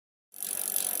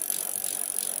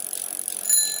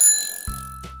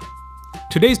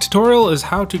Today's tutorial is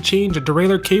how to change a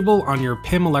derailleur cable on your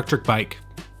PIM electric bike.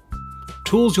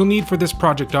 Tools you'll need for this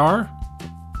project are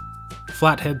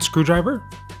flathead screwdriver,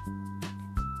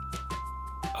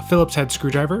 a Phillips head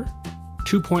screwdriver,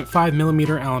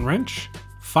 2.5mm Allen wrench,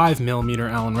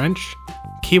 5mm Allen wrench,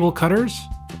 cable cutters,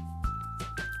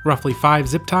 roughly 5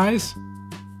 zip ties,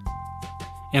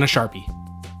 and a Sharpie.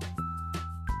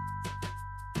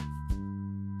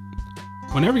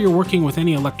 Whenever you're working with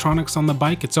any electronics on the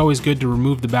bike, it's always good to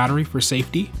remove the battery for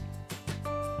safety.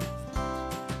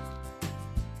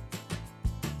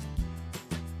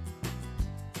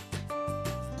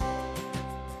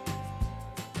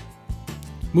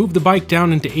 Move the bike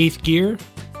down into 8th gear.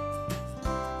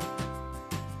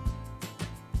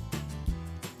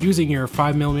 Using your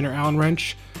 5mm Allen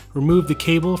wrench, remove the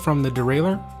cable from the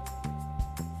derailleur.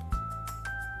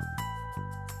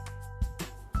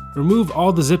 Remove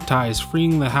all the zip ties,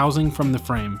 freeing the housing from the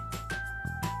frame.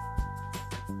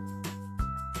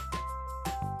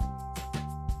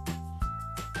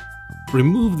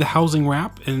 Remove the housing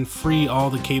wrap and free all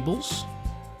the cables.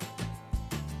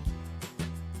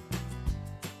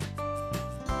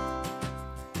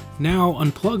 Now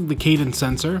unplug the cadence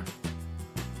sensor.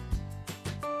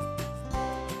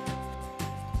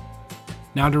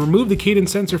 Now to remove the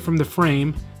cadence sensor from the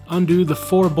frame, undo the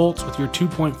 4 bolts with your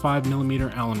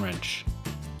 2.5mm Allen wrench.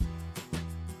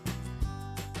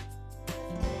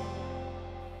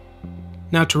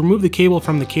 Now to remove the cable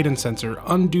from the cadence sensor,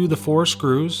 undo the 4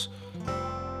 screws,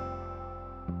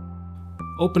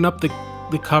 open up the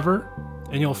cover,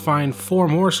 and you'll find 4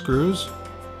 more screws.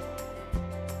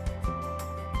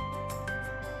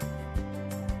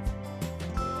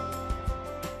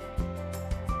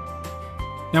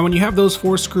 Now when you have those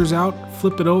 4 screws out,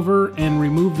 flip it over and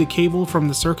remove the cable from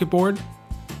the circuit board.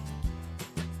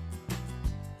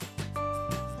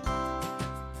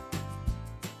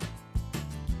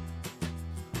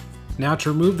 Now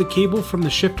to remove the cable from the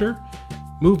shifter,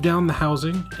 move down the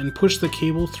housing and push the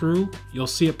cable through. You'll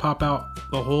see it pop out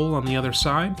the hole on the other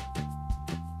side.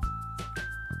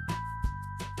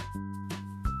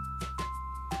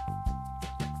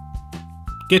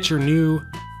 Get your new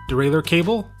derailleur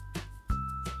cable.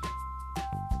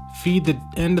 Feed the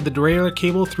end of the derailleur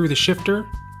cable through the shifter.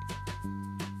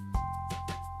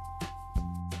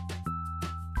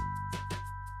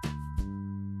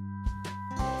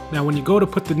 Now when you go to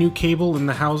put the new cable in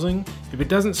the housing, if it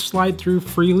doesn't slide through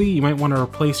freely, you might want to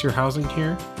replace your housing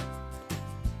here.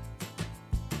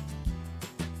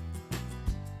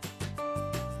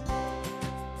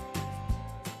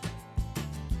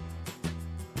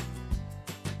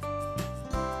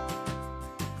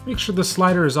 Make sure the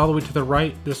slider is all the way to the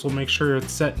right. This will make sure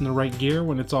it's set in the right gear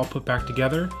when it's all put back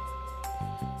together.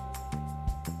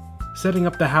 Setting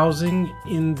up the housing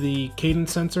in the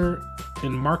cadence sensor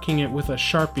and marking it with a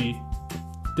Sharpie.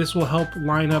 This will help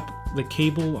line up the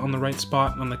cable on the right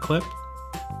spot on the clip.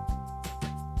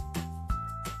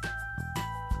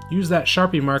 Use that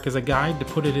Sharpie mark as a guide to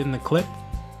put it in the clip.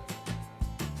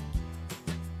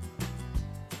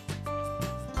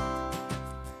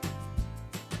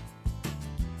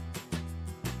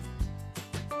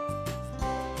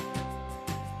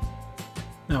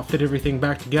 Now fit everything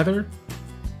back together,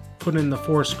 put in the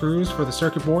 4 screws for the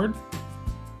circuit board.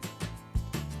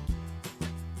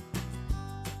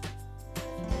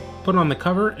 Put on the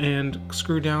cover and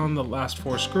screw down the last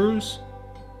 4 screws.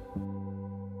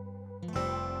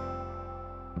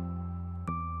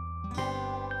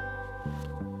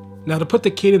 Now to put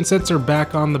the cadence sensor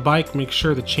back on the bike, make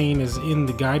sure the chain is in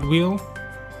the guide wheel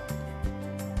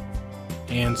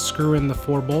and screw in the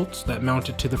 4 bolts that mount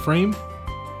it to the frame.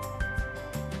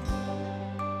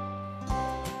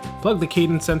 Plug the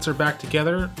cadence sensor back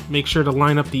together. Make sure to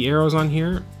line up the arrows on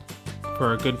here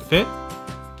for a good fit.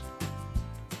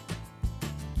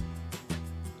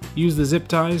 Use the zip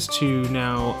ties to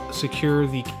now secure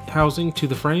the housing to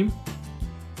the frame.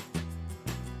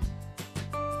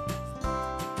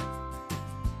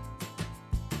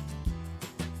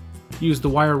 Use the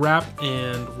wire wrap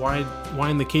and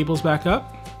wind the cables back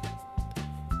up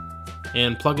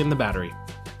and plug in the battery.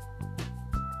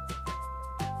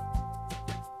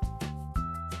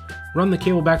 Run the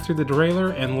cable back through the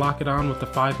derailleur and lock it on with the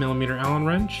 5mm Allen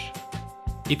wrench.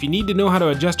 If you need to know how to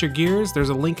adjust your gears, there's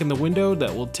a link in the window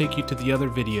that will take you to the other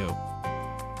video.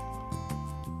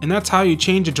 And that's how you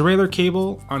change a derailleur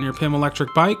cable on your PIM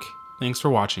electric bike. Thanks for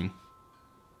watching.